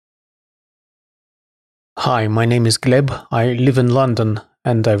Hi, my name is Gleb. I live in London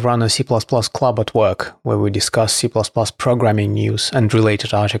and I run a C++ club at work where we discuss C++ programming news and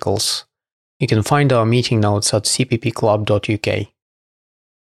related articles. You can find our meeting notes at cppclub.uk.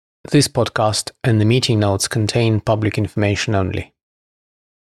 This podcast and the meeting notes contain public information only.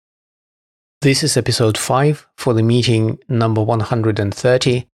 This is episode 5 for the meeting number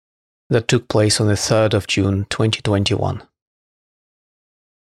 130 that took place on the 3rd of June 2021.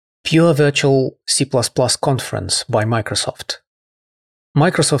 Pure Virtual C++ Conference by Microsoft.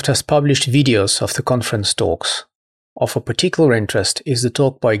 Microsoft has published videos of the conference talks. Of a particular interest is the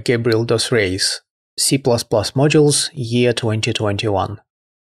talk by Gabriel dos Reis, C++ Modules Year 2021.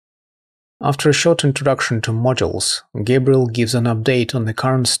 After a short introduction to modules, Gabriel gives an update on the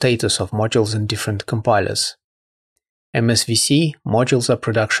current status of modules in different compilers. MSVC modules are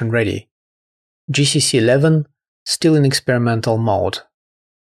production ready. GCC 11 still in experimental mode.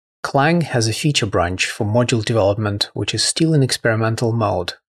 Clang has a feature branch for module development which is still in experimental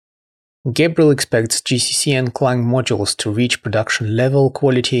mode. Gabriel expects GCC and Clang modules to reach production level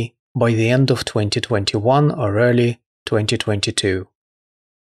quality by the end of 2021 or early 2022.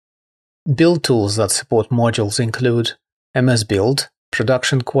 Build tools that support modules include MSBuild,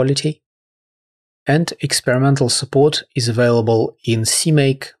 production quality, and experimental support is available in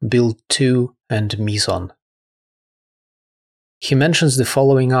CMake, Build 2, and Meson. He mentions the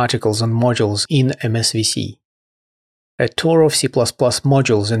following articles on modules in MSVC: a tour of C++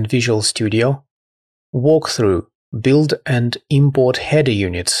 modules in Visual Studio, walkthrough, build and import header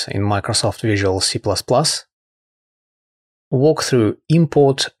units in Microsoft Visual C++, walkthrough,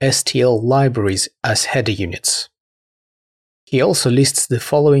 import STL libraries as header units. He also lists the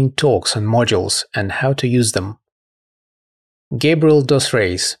following talks on modules and how to use them: Gabriel dos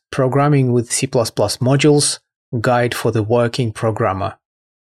Reis, Programming with C++ Modules, Guide for the Working Programmer.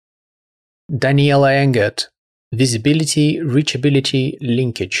 Daniela Engert, Visibility, Reachability,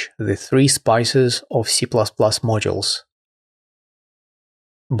 Linkage, the 3 spices of C++ modules.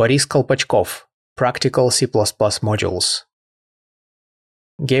 Boris Kolpachkov, Practical C++ Modules.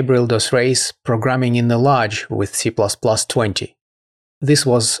 Gabriel dos Reis, Programming in the Large with C++ 20. This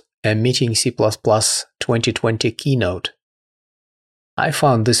was a Meeting C++ 2020 keynote. I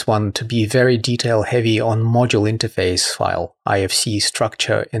found this one to be very detail-heavy on module interface file, IFC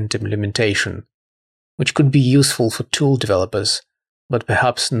structure and implementation, which could be useful for tool developers, but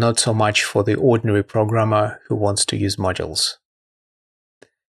perhaps not so much for the ordinary programmer who wants to use modules.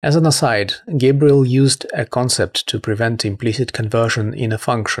 As an aside, Gabriel used a concept to prevent implicit conversion in a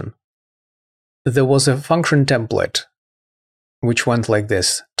function. There was a function template, which went like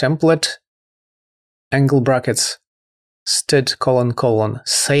this: template, angle brackets, std :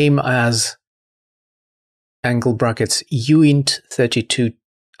 same as angle brackets uint32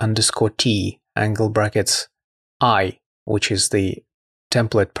 underscore t angle brackets I, which is the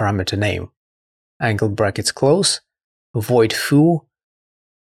template parameter name, angle brackets close, void foo,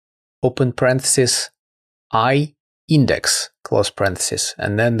 open parenthesis, I index, close parenthesis,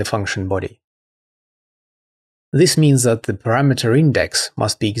 and then the function body. This means that the parameter index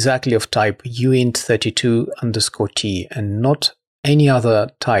must be exactly of type uint32 underscore t and not any other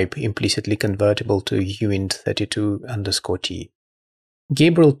type implicitly convertible to uint32 underscore t.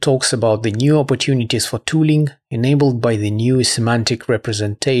 Gabriel talks about the new opportunities for tooling enabled by the new semantic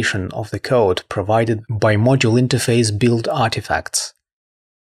representation of the code provided by module interface build artifacts.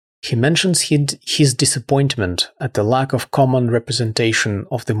 He mentions his disappointment at the lack of common representation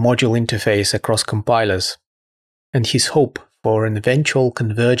of the module interface across compilers, and his hope for an eventual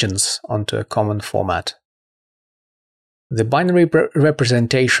convergence onto a common format. The binary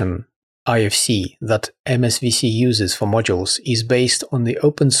representation, IFC, that MSVC uses for modules is based on the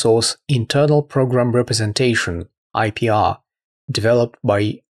open source Internal Program Representation, IPR, developed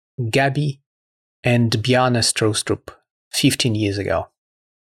by Gabi and Bjarne Stroustrup 15 years ago.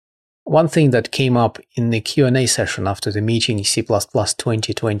 One thing that came up in the Q&A session after the Meeting C++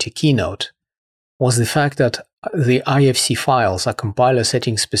 2020 keynote was the fact that the IFC files are compiler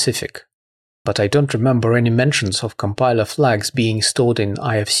setting specific, but I don't remember any mentions of compiler flags being stored in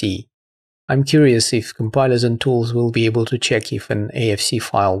IFC. I'm curious if compilers and tools will be able to check if an AFC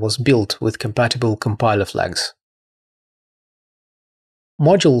file was built with compatible compiler flags.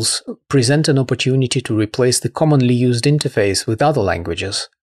 Modules present an opportunity to replace the commonly used interface with other languages,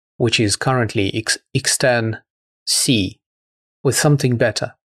 which is currently Xtern C, with something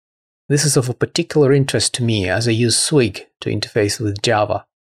better. This is of a particular interest to me as I use Swig to interface with Java.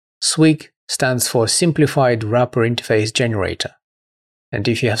 Swig stands for Simplified Wrapper Interface Generator. And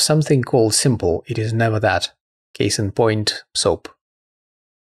if you have something called simple, it is never that. Case in point, SOAP.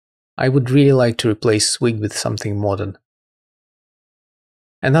 I would really like to replace Swig with something modern.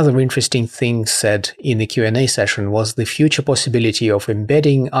 Another interesting thing said in the Q&A session was the future possibility of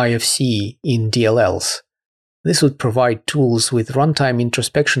embedding IFC in DLLs. This would provide tools with runtime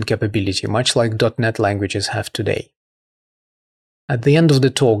introspection capability, much like .NET languages have today. At the end of the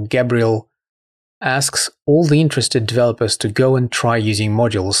talk, Gabriel asks all the interested developers to go and try using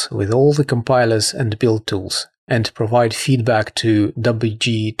modules with all the compilers and build tools, and provide feedback to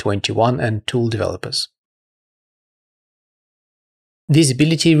WG21 and tool developers.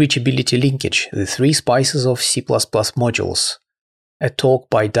 Visibility, Reachability, Linkage, the 3 spices of C++ modules. A talk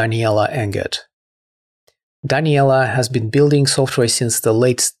by Daniela Engert. Daniela has been building software since the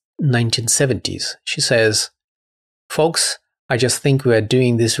late 1970s. She says, "Folks, I just think we are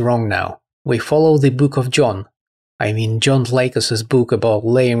doing this wrong now. We follow the book of John. I mean John Lakos' book about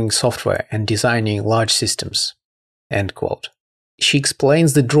layering software and designing large systems." End quote. She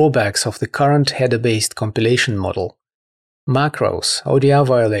explains the drawbacks of the current header-based compilation model, macros, ODR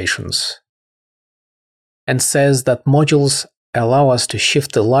violations, and says that modules allow us to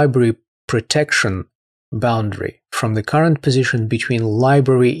shift the library protection boundary from the current position between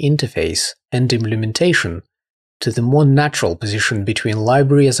library interface and implementation to the more natural position between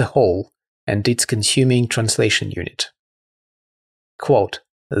library as a whole and its consuming translation unit. Quote,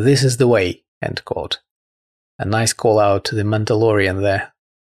 "This is the way," end quote. A nice call out to the Mandalorian there.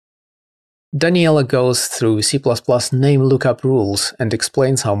 Daniela goes through C++ name lookup rules and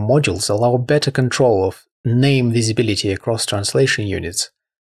explains how modules allow better control of name visibility across translation units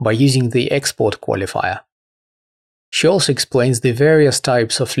by using the export qualifier. She also explains the various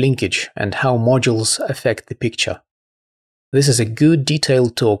types of linkage and how modules affect the picture. This is a good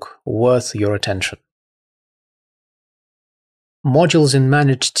detailed talk worth your attention. Modules in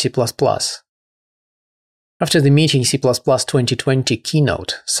Managed C++. After the Meeting C++ 2020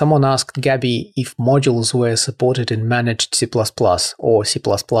 keynote, someone asked Gabby if modules were supported in Managed C++ or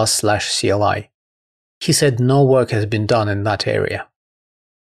C++/CLI. He said no work has been done in that area.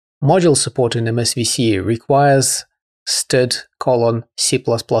 Module support in MSVC requires stud:\C++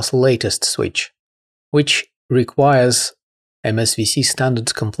 latest switch, which requires MSVC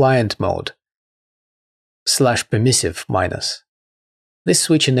standards compliant mode /permissive-. This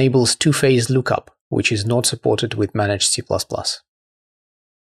switch enables two-phase lookup, which is not supported with Managed C++.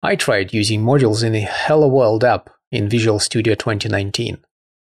 I tried using modules in the Hello World app in Visual Studio 2019.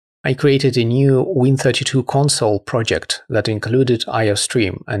 I created a new Win32 console project that included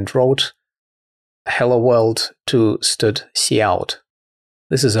IOStream and wrote Hello World to stud:\cout.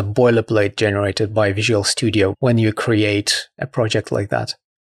 This is a boilerplate generated by Visual Studio when you create a project like that.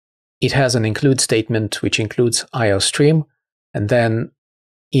 It has an include statement which includes IOStream, and then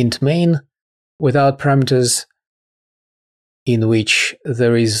int main without parameters, in which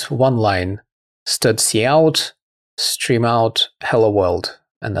there is one line stud:\cout, streamout, hello world,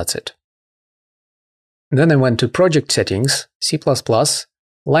 and that's it. Then I went to project settings, C++,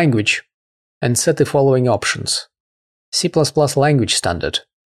 language, and set the following options. C++ language standard.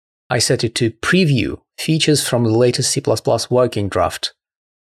 I set it to preview features from the latest C++ working draft.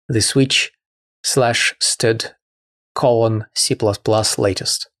 The switch /stud:\C++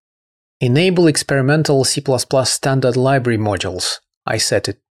 latest. Enable experimental C++ standard library modules. I set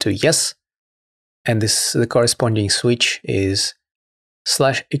it to yes, and the corresponding switch is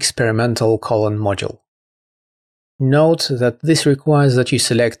 /experimental:\module. Note that this requires that you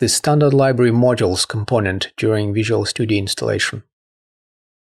select the standard library modules component during Visual Studio installation.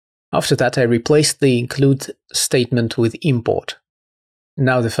 After that, I replaced the include statement with import.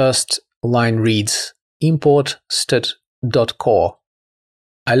 Now the first line reads import stud.core.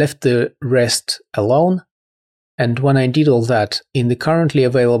 I left the rest alone, and when I did all that, in the currently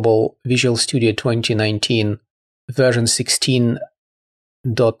available Visual Studio 2019 version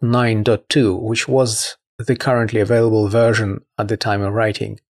 16.9.2, which was the currently available version at the time of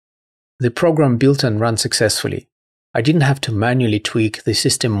writing, the program built and ran successfully. I didn't have to manually tweak the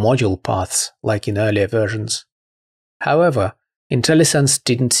system module paths like in earlier versions. However, IntelliSense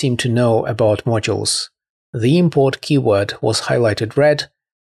didn't seem to know about modules. The import keyword was highlighted red,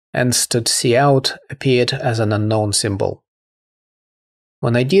 and stud:\cout appeared as an unknown symbol.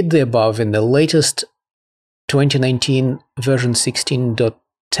 When I did the above in the latest 2019 version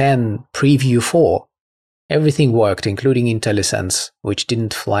 16.10 preview 4, everything worked, including IntelliSense, which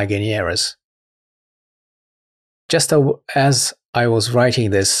didn't flag any errors. Just as I was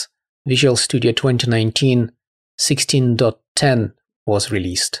writing this, Visual Studio 2019 16.10 was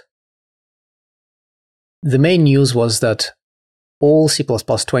released. The main news was that all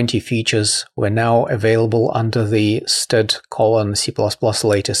C++20 features were now available under the stud:/C++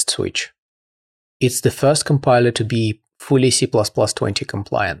 latest switch. It's the first compiler to be fully C++20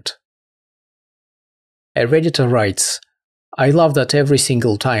 compliant. A Redditor writes, "I love that every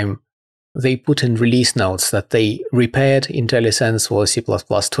single time they put in release notes that they repaired IntelliSense for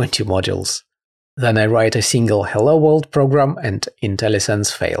C++20 modules. Then I write a single hello world program and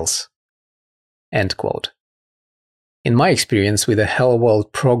IntelliSense fails." End quote. In my experience with a hello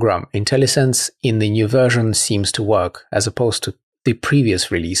world program, IntelliSense in the new version seems to work as opposed to the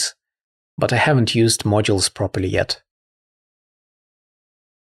previous release, but I haven't used modules properly yet.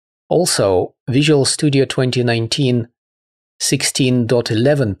 Also, Visual Studio 2019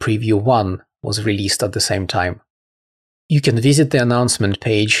 16.11 Preview 1 was released at the same time. You can visit the announcement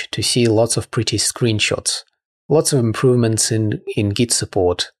page to see lots of pretty screenshots, lots of improvements in Git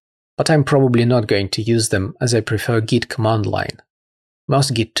support, but I'm probably not going to use them as I prefer Git command line.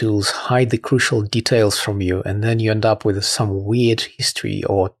 Most Git tools hide the crucial details from you, and then you end up with some weird history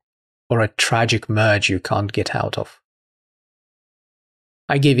or a tragic merge you can't get out of.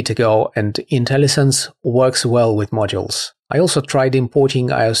 I gave it a go, and IntelliSense works well with modules. I also tried importing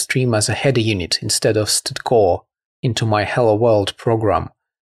IOStream as a header unit instead of std:/core into my Hello World program.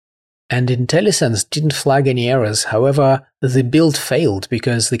 And IntelliSense didn't flag any errors, however, the build failed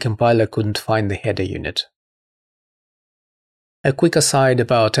because the compiler couldn't find the header unit. A quick aside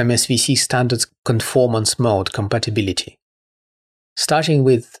about MSVC standards conformance mode compatibility. Starting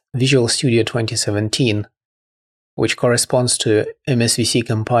with Visual Studio 2017, which corresponds to MSVC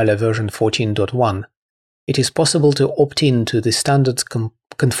compiler version 14.1, it is possible to opt in to the standards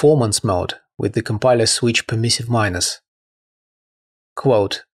conformance mode with the compiler switch permissive minus.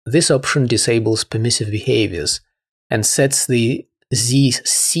 Quote, "This option disables permissive behaviors and sets the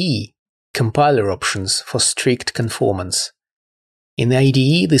ZC compiler options for strict conformance. In the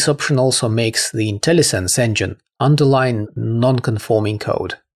IDE, this option also makes the IntelliSense engine underline non-conforming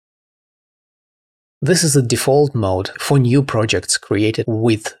code." This is the default mode for new projects created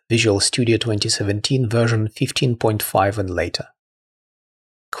with Visual Studio 2017 version 15.5 and later.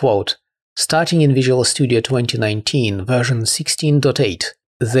 Quote, "Starting in Visual Studio 2019 version 16.8,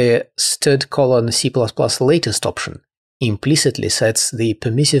 the stud:/C++ latest option implicitly sets the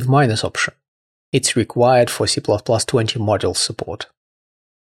permissive minus option. It's required for C++20 module support.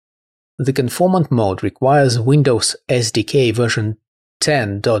 The conformant mode requires Windows SDK version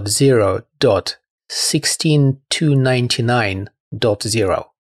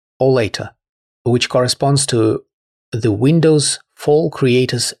 10.0.16299.0 or later, which corresponds to the Windows Fall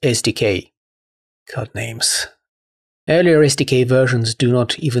Creators SDK. Codenames. Earlier SDK versions do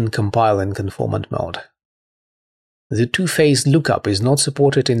not even compile in conformant mode. The two-phase lookup is not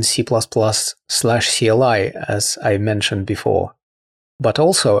supported in C++/CLI, as I mentioned before. But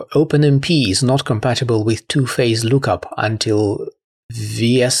also, OpenMP is not compatible with two-phase lookup until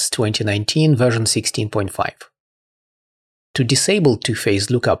VS 2019 version 16.5. To disable two-phase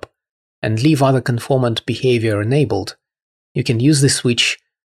lookup and leave other conformant behavior enabled, you can use the switch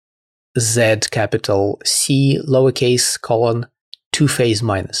Z capital C lowercase colon two-phase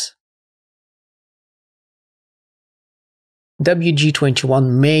minus.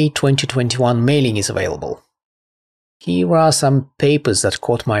 WG21 May 2021 mailing is available. Here are some papers that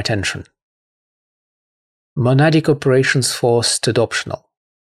caught my attention. Monadic operations for stud optional.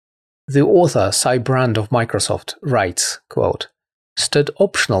 The author, Cy Brand of Microsoft, writes, quote, "Stud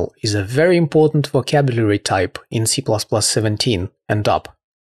optional is a very important vocabulary type in C++17 and up.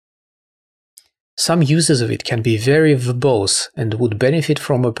 Some uses of it can be very verbose and would benefit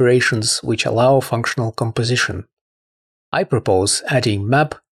from operations which allow functional composition. I propose adding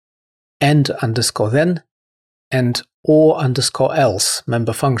map, and_then, and or_else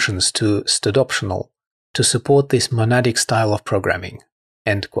member functions to stud optional to support this monadic style of programming."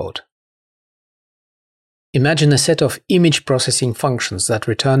 End quote. Imagine a set of image processing functions that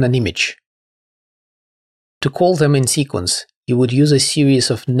return an image. To call them in sequence, you would use a series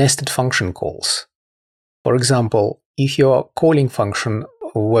of nested function calls. For example, if your calling function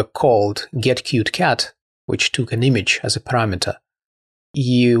were called getCuteCat, which took an image as a parameter,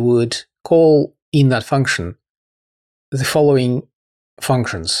 you would call in that function the following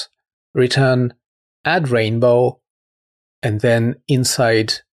functions: return addRainbow, and then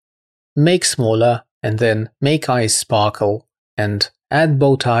inside make smaller, and then make eyes sparkle, and add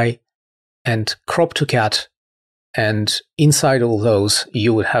bowtie, and crop to cat, and inside all those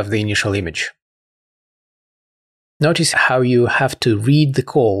you would have the initial image. Notice how you have to read the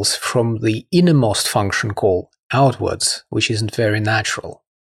calls from the innermost function call outwards, which isn't very natural.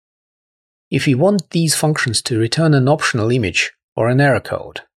 If you want these functions to return an optional image, or an error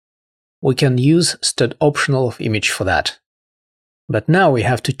code. We can use std_optional of image for that. But now we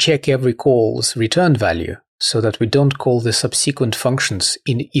have to check every call's return value so that we don't call the subsequent functions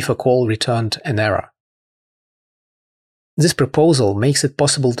if a call returned an error. This proposal makes it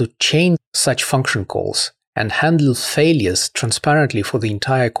possible to chain such function calls and handle failures transparently for the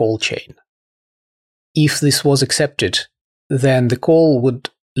entire call chain. If this was accepted, then the call would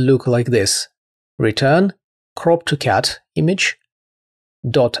look like this: return crop to cat image,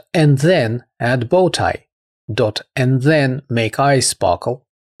 dot and then add bow tie, dot and then make eyes sparkle,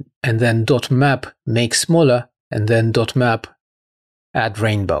 and then dot map make smaller, and then dot map add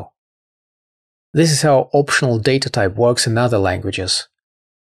rainbow. This is how optional data type works in other languages.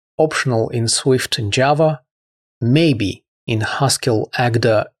 Optional in Swift and Java, maybe in Haskell,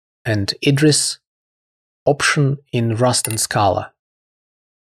 Agda, and Idris, option in Rust and Scala.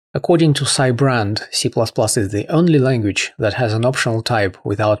 According to Cy Brand, C++ is the only language that has an optional type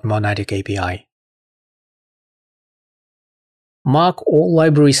without monadic API. Mark all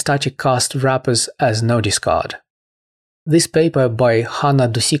library static cast wrappers as no discard. This paper by Hanna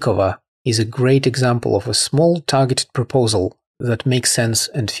Dusikova is a great example of a small targeted proposal that makes sense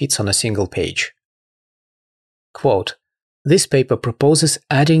and fits on a single page. Quote, "This paper proposes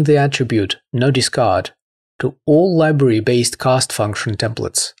adding the attribute noDiscard to all library-based cast function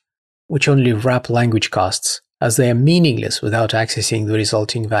templates, which only wrap language casts, as they are meaningless without accessing the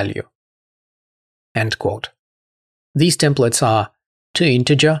resulting value." End quote. These templates are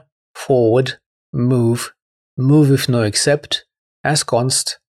toInteger, forward, move if no except,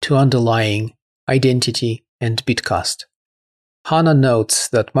 asConst, toUnderlying, identity, and bitcast. Hanna notes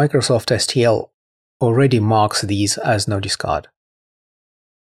that Microsoft STL already marks these as no discard.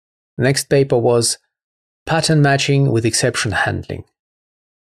 Next paper was pattern matching with exception handling.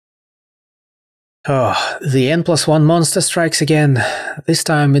 The N+1 monster strikes again. This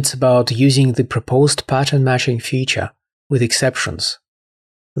time it's about using the proposed pattern matching feature with exceptions.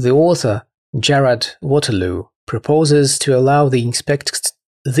 The author, Jared Waterloo, proposes to allow the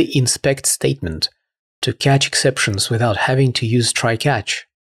inspect statement to catch exceptions without having to use try-catch.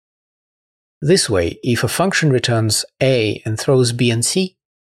 This way, if a function returns A and throws B and C,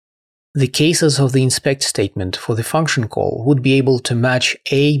 the cases of the inspect statement for the function call would be able to match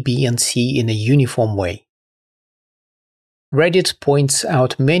A, B, and C in a uniform way. Reddit points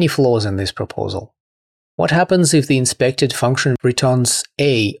out many flaws in this proposal. What happens if the inspected function returns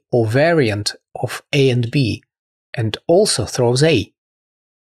A or variant of A and B, and also throws A?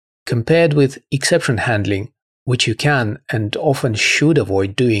 Compared with exception handling, which you can and often should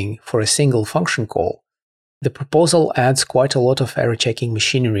avoid doing for a single function call, the proposal adds quite a lot of error-checking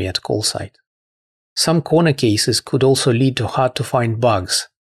machinery at call site. Some corner cases could also lead to hard-to-find bugs.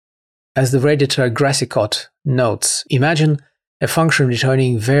 As the Redditor Grassicot notes, imagine a function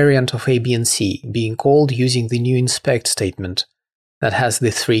returning variant of A, B, and C being called using the new inspect statement that has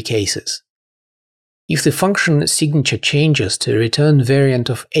the three cases. If the function signature changes to return variant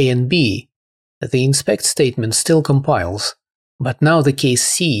of A and B, the inspect statement still compiles, but now the case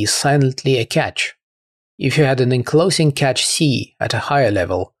C is silently a catch. If you had an enclosing catch C at a higher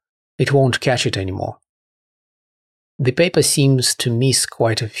level, it won't catch it anymore. The paper seems to miss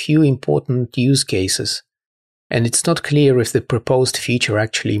quite a few important use cases, and it's not clear if the proposed feature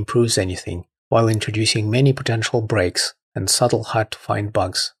actually improves anything, while introducing many potential breaks and subtle hard-to-find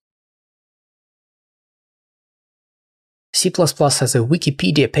bugs. C++ has a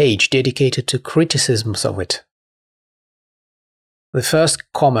Wikipedia page dedicated to criticisms of it. The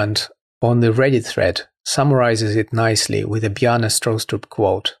first comment on the Reddit thread summarizes it nicely with a Bjarne Stroustrup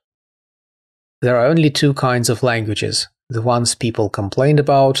quote. "There are only two kinds of languages, the ones people complain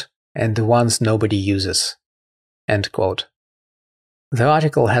about and the ones nobody uses." End quote. The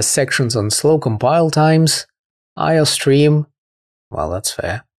article has sections on slow compile times, IOStream, well that's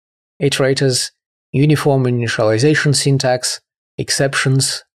fair, iterators, uniform initialization syntax,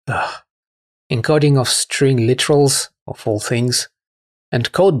 exceptions, encoding of string literals, of all things,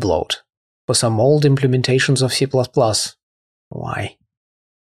 and code bloat for some old implementations of C++. Why?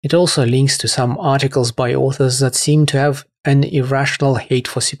 It also links to some articles by authors that seem to have an irrational hate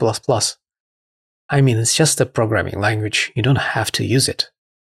for C++. I mean, it's just a programming language, you don't have to use it.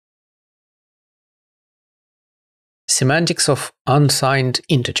 Semantics of unsigned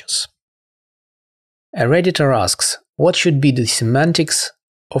integers. A Redditor asks, what should be the semantics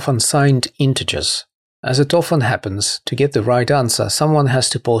of unsigned integers? As it often happens, to get the right answer, someone has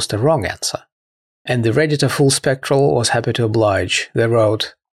to post a wrong answer. And the Redditor Full Spectral was happy to oblige. They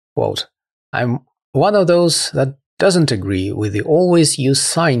wrote, quote, "I'm one of those that doesn't agree with the always use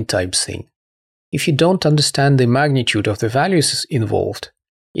signed types thing. if you don't understand the magnitude of the values involved,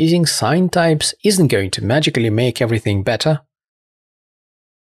 using signed types isn't going to magically make everything better.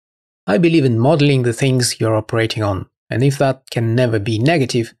 I believe in modeling the things you're operating on, and if that can never be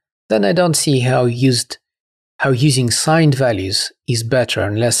negative, then I don't see how using signed values is better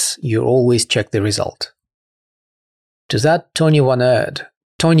unless you always check the result. To that, Tony Van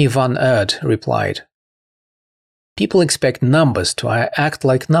Erd replied, "People expect numbers to act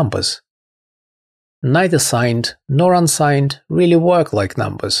like numbers. Neither signed nor unsigned really work like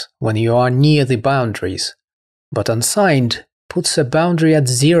numbers when you are near the boundaries, but unsigned puts a boundary at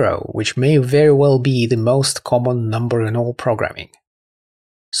 0, which may very well be the most common number in all programming.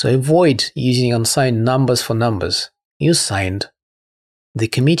 So avoid using unsigned numbers for numbers. Use signed. The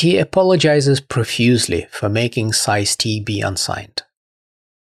committee apologizes profusely for making size t be unsigned."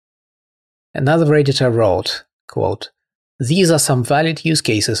 Another editor wrote, quote, "These are some valid use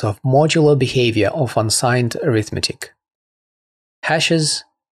cases of modular behavior of unsigned arithmetic. Hashes,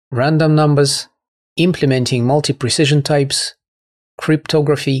 random numbers, implementing multi-precision types,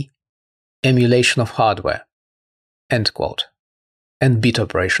 cryptography, emulation of hardware." End quote. And bit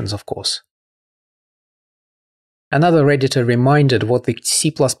operations, of course. Another Redditor reminded what the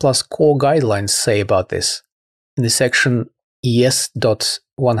C++ core guidelines say about this in the section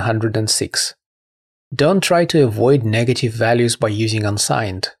ES.106. Don't try to avoid negative values by using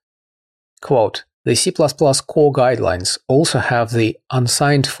unsigned. Quote, "The C++ core guidelines also have the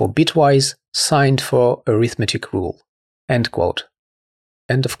unsigned for bitwise, signed for arithmetic rule." End quote.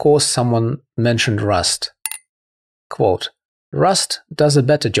 And of course someone mentioned Rust. Quote, "Rust does a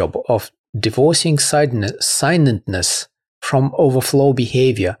better job of divorcing signedness from overflow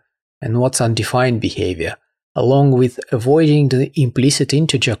behavior and what's undefined behavior, along with avoiding the implicit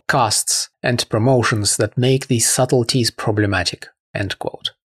integer casts and promotions that make these subtleties problematic." End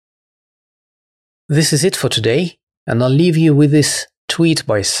quote. This is it for today, and I'll leave you with this tweet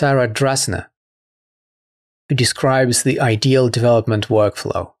by Sarah Drasner, who describes the ideal development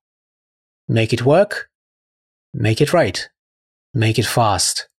workflow. Make it work, make it right, make it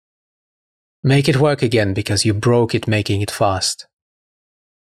fast. Make it work again because you broke it making it fast.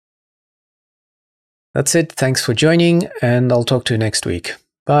 That's it, thanks for joining, and I'll talk to you next week.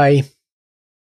 Bye.